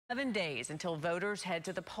7 days until voters head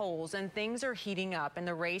to the polls, and things are heating up in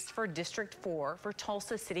the race for District 4 for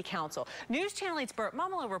Tulsa City Council. News Channel 8's Burt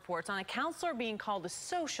Mummolo reports on a councilor being called a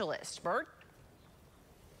socialist. Burt?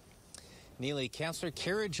 Neely, Councilor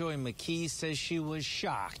KJ McKee says she was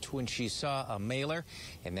shocked when she saw a mailer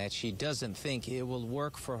and that she doesn't think it will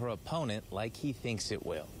work for her opponent like he thinks it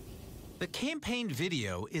will. The campaign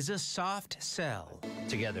video is a soft sell.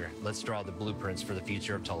 Together, let's draw the blueprints for the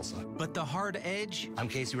future of Tulsa. But the hard edge? I'm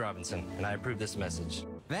KJ Robinson, and I approve this message.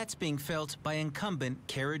 That's being felt by incumbent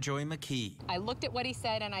KJ McKee. I looked at what he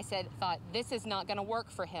said and I thought, this is not going to work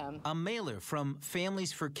for him. A mailer from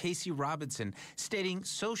Families for KJ Robinson stating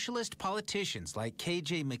socialist politicians like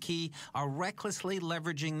KJ McKee are recklessly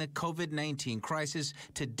leveraging the COVID-19 crisis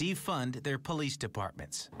to defund their police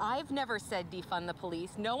departments. I've never said defund the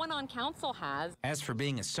police. No one on council has. As for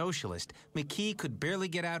being a socialist, McKee could barely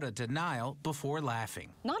get out of denial before laughing.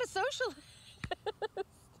 Not a socialist.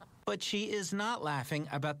 But she is not laughing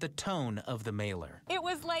about the tone of the mailer. It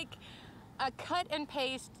was like a cut and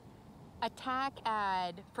paste attack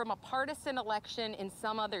ad from a partisan election in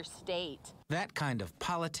some other state. That kind of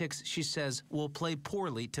politics, she says, will play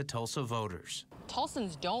poorly to Tulsa voters.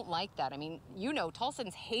 Tulsans don't like that. I mean, you know,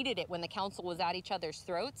 Tulsans hated it when the council was at each other's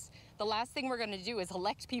throats. The last thing we're going to do is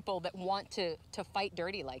elect people that want to fight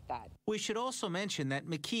dirty like that. We should also mention that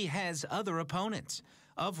McKee has other opponents,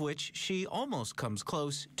 of which she almost comes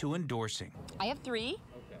close to endorsing. I have 3.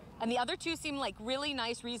 And the other 2 seem like really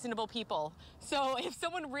nice, reasonable people. So if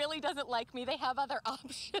someone really doesn't like me, they have other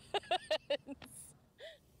options.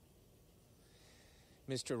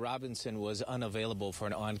 Mr. Robinson was unavailable for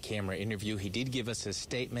an on-camera interview. He did give us a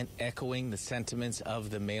statement echoing the sentiments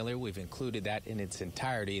of the mailer. We've included that in its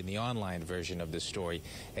entirety in the online version of the story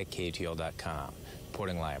at KTL.com.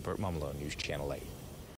 Reporting live, Burt Mummolo, News Channel 8.